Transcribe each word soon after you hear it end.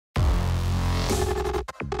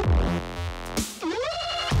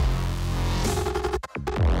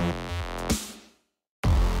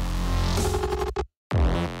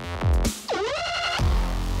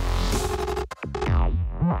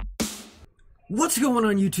What's going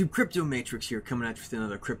on YouTube? Crypto Matrix here, coming at you with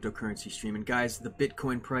another cryptocurrency stream. And guys, the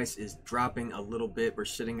Bitcoin price is dropping a little bit. We're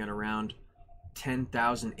sitting at around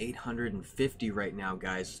 10,850 right now,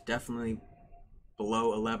 guys. Definitely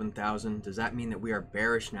below 11,000. Does that mean that we are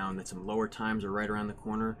bearish now and that some lower times are right around the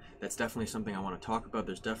corner? That's definitely something I want to talk about.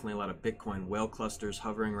 There's definitely a lot of Bitcoin whale clusters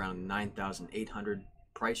hovering around 9,800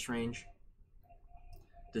 price range.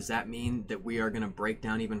 Does that mean that we are going to break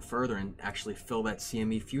down even further and actually fill that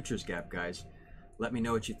CME futures gap, guys? Let me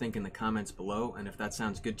know what you think in the comments below, and if that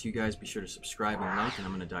sounds good to you guys, be sure to subscribe and like, and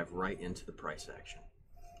I'm going to dive right into the price action.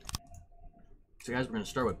 So guys, we're going to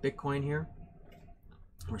start with Bitcoin here.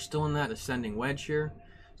 We're still in that ascending wedge here,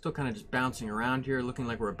 still kind of just bouncing around here, looking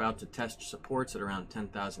like we're about to test supports at around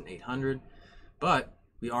 10,800, but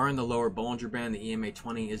we are in the lower Bollinger Band. The EMA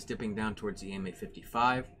 20 is dipping down towards the EMA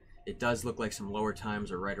 55. It does look like some lower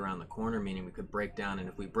times are right around the corner, meaning we could break down, and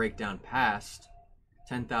if we break down past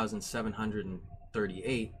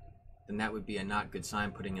 10,738, then that would be a not good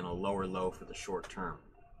sign, putting in a lower low for the short term,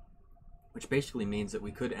 which basically means that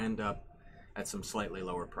we could end up at some slightly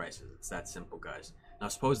lower prices. It's that simple, guys. Now,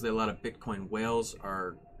 supposedly a lot of Bitcoin whales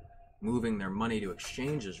are moving their money to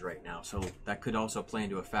exchanges right now, so that could also play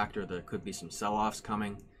into a factor. There could be some sell-offs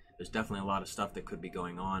coming. There's definitely a lot of stuff that could be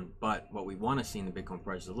going on, but what we want to see in the Bitcoin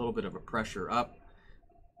price is a little bit of a pressure up,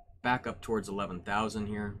 back up towards 11,000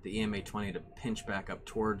 here. The EMA 20 to pinch back up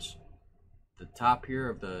towards the top here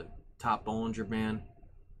of the top Bollinger Band,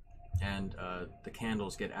 and the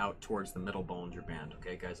candles get out towards the middle Bollinger Band.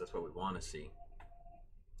 Okay, guys, that's what we want to see.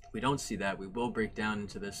 If we don't see that, we will break down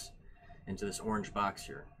into this orange box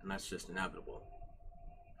here, and that's just inevitable.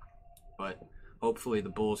 But hopefully the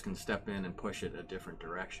bulls can step in and push it a different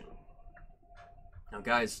direction. Now,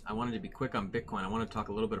 guys, I wanted to be quick on Bitcoin. I want to talk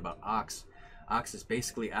a little bit about OX. OX is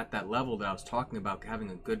basically at that level that I was talking about,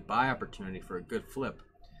 having a good buy opportunity for a good flip.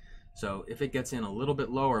 So if it gets in a little bit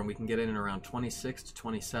lower and we can get in around 26 to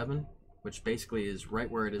 27, which basically is right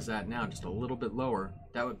where it is at now, just a little bit lower,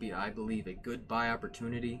 that would be, I believe, a good buy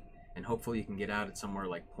opportunity. And hopefully you can get out at somewhere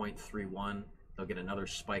like 0.31. They'll get another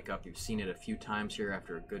spike up. You've seen it a few times here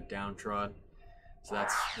after a good downtrod. So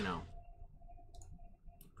that's, you know,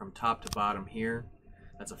 from top to bottom here,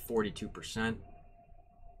 that's a 42%.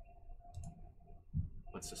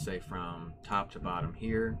 Let's just say from top to bottom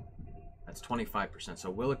here, that's 25%.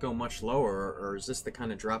 So will it go much lower, or is this the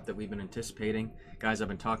kind of drop that we've been anticipating? Guys, I've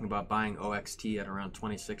been talking about buying OXT at around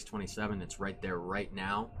 26, 27. It's right there right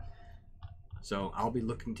now. So I'll be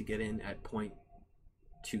looking to get in at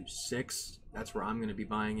 0.26. That's where I'm going to be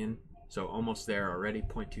buying in. So almost there already,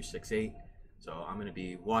 0.268. So I'm going to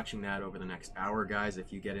be watching that over the next hour, guys.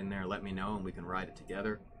 If you get in there, let me know and we can ride it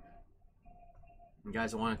together. And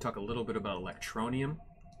guys, I want to talk a little bit about Electroneum.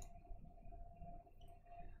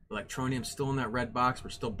 Electroneum's still in that red box.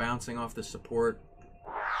 We're still bouncing off the support.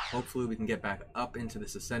 Hopefully we can get back up into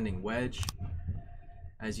this ascending wedge.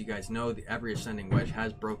 As you guys know, every ascending wedge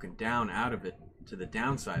has broken down out of it to the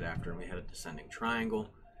downside after, and we had a descending triangle.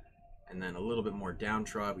 And then a little bit more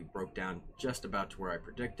downtrod. We broke down just about to where I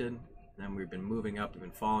predicted. And then we've been moving up. We've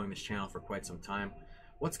been following this channel for quite some time.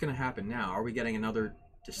 What's going to happen now? Are we getting another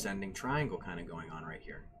descending triangle kind of going on right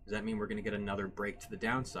here? Does that mean we're going to get another break to the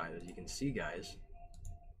downside? As you can see, guys,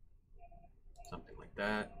 something like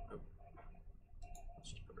that. Oh,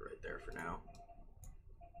 let's just put it right there for now.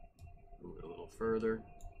 Move it a little further.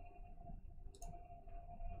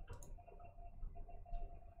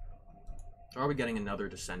 Are we getting another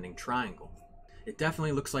descending triangle? It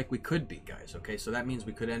definitely looks like we could be, guys. Okay, so that means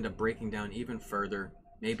we could end up breaking down even further,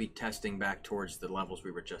 maybe testing back towards the levels we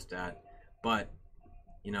were just at. But,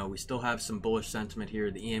 you know, we still have some bullish sentiment here.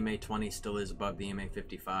 The EMA 20 still is above the EMA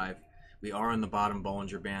 55. We are on the bottom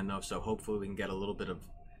Bollinger Band, though, so hopefully we can get a little bit of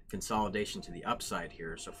consolidation to the upside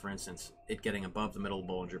here. So, for instance, it getting above the middle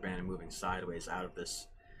Bollinger Band and moving sideways out of this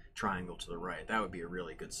triangle to the right. That would be a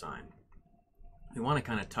really good sign. We want to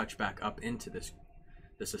kind of touch back up into this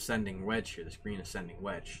ascending wedge here, this green ascending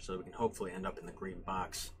wedge, so we can hopefully end up in the green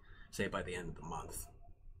box, say by the end of the month.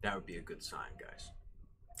 That would be a good sign, guys.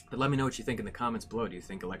 But let me know what you think in the comments below. Do you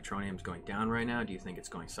think Electroneum is going down right now? Do you think it's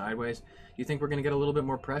going sideways? Do you think we're going to get a little bit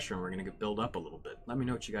more pressure and we're going to build up a little bit? Let me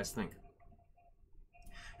know what you guys think.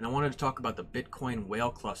 And I wanted to talk about the Bitcoin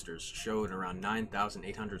whale clusters. Showed around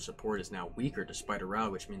 9,800 support is now weaker despite a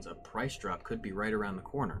rally, which means a price drop could be right around the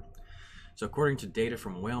corner. So according to data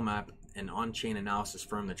from WhaleMap, an on-chain analysis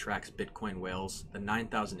firm that tracks Bitcoin whales, the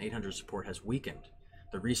 9,800 support has weakened.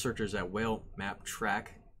 The researchers at WhaleMap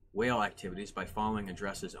track whale activities by following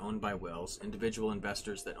addresses owned by whales, individual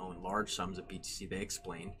investors that own large sums of BTC, they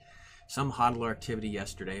explained. Some hodler activity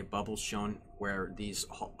yesterday, bubbles shown where these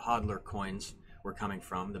hodler coins were coming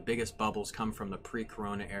from. The biggest bubbles come from the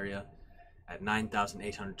pre-corona area at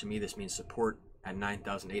 9,800. To me, this means support at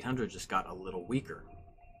 9,800 just got a little weaker.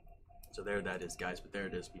 So there that is, guys, but there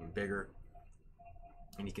it is, being bigger.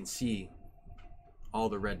 And you can see all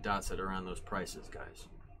the red dots that are around those prices, guys.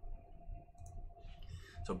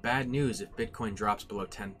 So bad news if Bitcoin drops below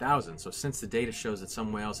 10,000. So since the data shows that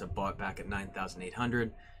some whales have bought back at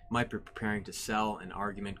 9,800, might be preparing to sell, an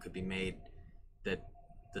argument could be made that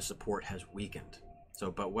the support has weakened.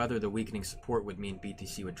 So, but whether the weakening support would mean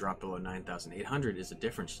BTC would drop below 9,800 is a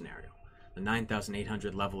different scenario. The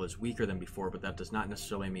 9,800 level is weaker than before, but that does not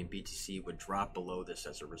necessarily mean BTC would drop below this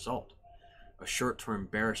as a result. A short-term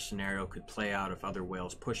bearish scenario could play out if other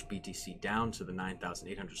whales push BTC down to the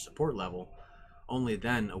 9,800 support level. Only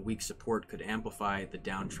then a weak support could amplify the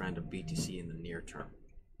downtrend of BTC in the near term.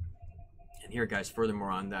 And here, guys,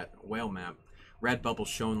 furthermore on that whale map, red bubbles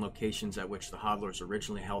shown locations at which the hodlers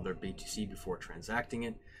originally held their BTC before transacting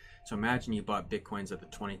it. So imagine you bought Bitcoins at the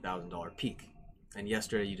 $20,000 peak, and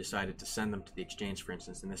yesterday you decided to send them to the exchange, for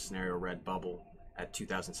instance. In this scenario, red bubble at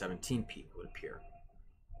 2017 peak would appear.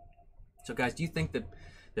 So guys, do you think that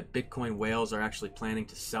the Bitcoin whales are actually planning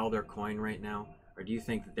to sell their coin right now? Or do you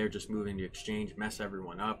think that they're just moving to exchange, mess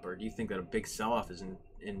everyone up? Or do you think that a big sell-off is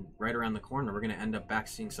in right around the corner? We're going to end up back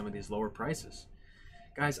seeing some of these lower prices.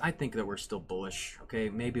 Guys, I think that we're still bullish. Okay,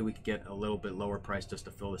 maybe we could get a little bit lower price just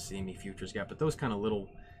to fill the CME futures gap, but those kind of little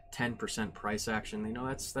 10% price action, you know,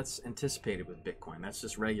 that's anticipated with Bitcoin. That's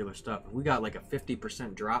just regular stuff. If we got like a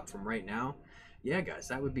 50% drop from right now, yeah, guys,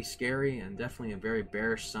 that would be scary and definitely a very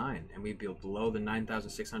bearish sign. And we'd be below the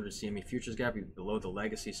 9,600 CME futures gap. We'd be below the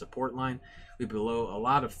legacy support line. We'd be below a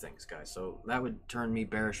lot of things, guys. So that would turn me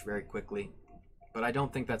bearish very quickly. But I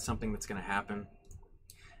don't think that's something that's going to happen.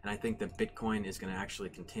 And I think that Bitcoin is going to actually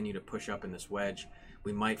continue to push up in this wedge.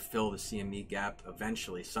 We might fill the CME gap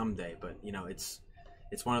eventually someday, but you know, it's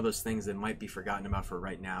one of those things that might be forgotten about for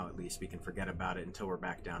right now. At least we can forget about it until we're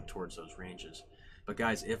back down towards those ranges. But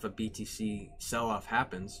guys, if a BTC sell-off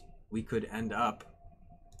happens, we could end up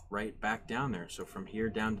right back down there. So from here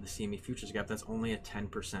down to the CME futures gap, that's only a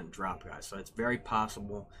 10% drop, guys. So it's very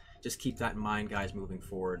possible. Just keep that in mind, guys, moving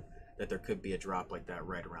forward, that there could be a drop like that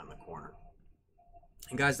right around the corner.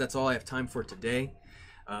 And guys, that's all I have time for today.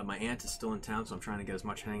 My aunt is still in town, so I'm trying to get as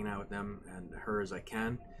much hanging out with them and her as I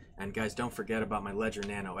can. And guys, don't forget about my Ledger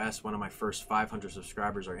Nano S. One of my first 500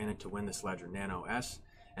 subscribers are in it to win this Ledger Nano S.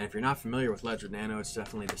 And if you're not familiar with Ledger Nano, it's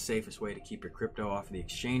definitely the safest way to keep your crypto off of the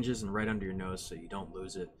exchanges and right under your nose so you don't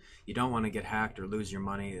lose it. You don't want to get hacked or lose your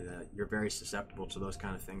money. You're very susceptible to those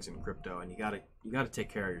kind of things in crypto, and you gotta take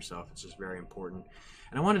care of yourself. It's just very important.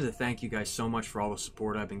 And I wanted to thank you guys so much for all the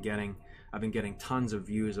support I've been getting. I've been getting tons of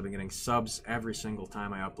views. I've been getting subs every single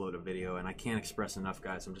time I upload a video, and I can't express enough,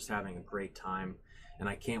 guys. I'm just having a great time, and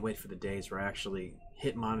I can't wait for the days where I actually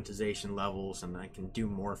hit monetization levels and I can do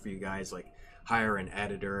more for you guys, like hire an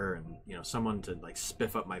editor and, you know, someone to like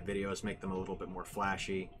spiff up my videos, make them a little bit more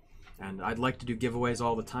flashy. And I'd like to do giveaways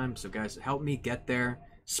all the time. So guys, help me get there.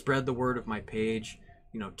 Spread the word of my page.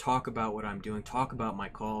 You know, talk about what I'm doing. Talk about my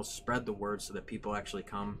calls. Spread the word so that people actually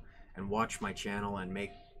come and watch my channel and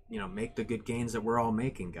make the good gains that we're all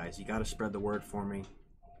making, guys. You got to spread the word for me.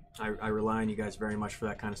 I rely on you guys very much for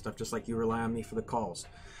that kind of stuff, just like you rely on me for the calls.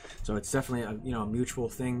 So it's definitely a mutual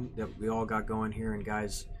thing that we all got going here. And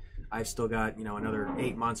guys, I've still got, another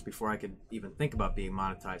 8 months before I could even think about being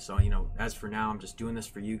monetized. So, as for now, I'm just doing this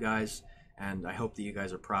for you guys, and I hope that you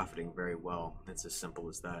guys are profiting very well. It's as simple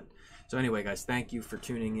as that. So anyway, guys, thank you for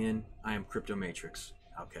tuning in. I am Crypto Matrix.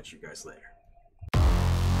 I'll catch you guys later.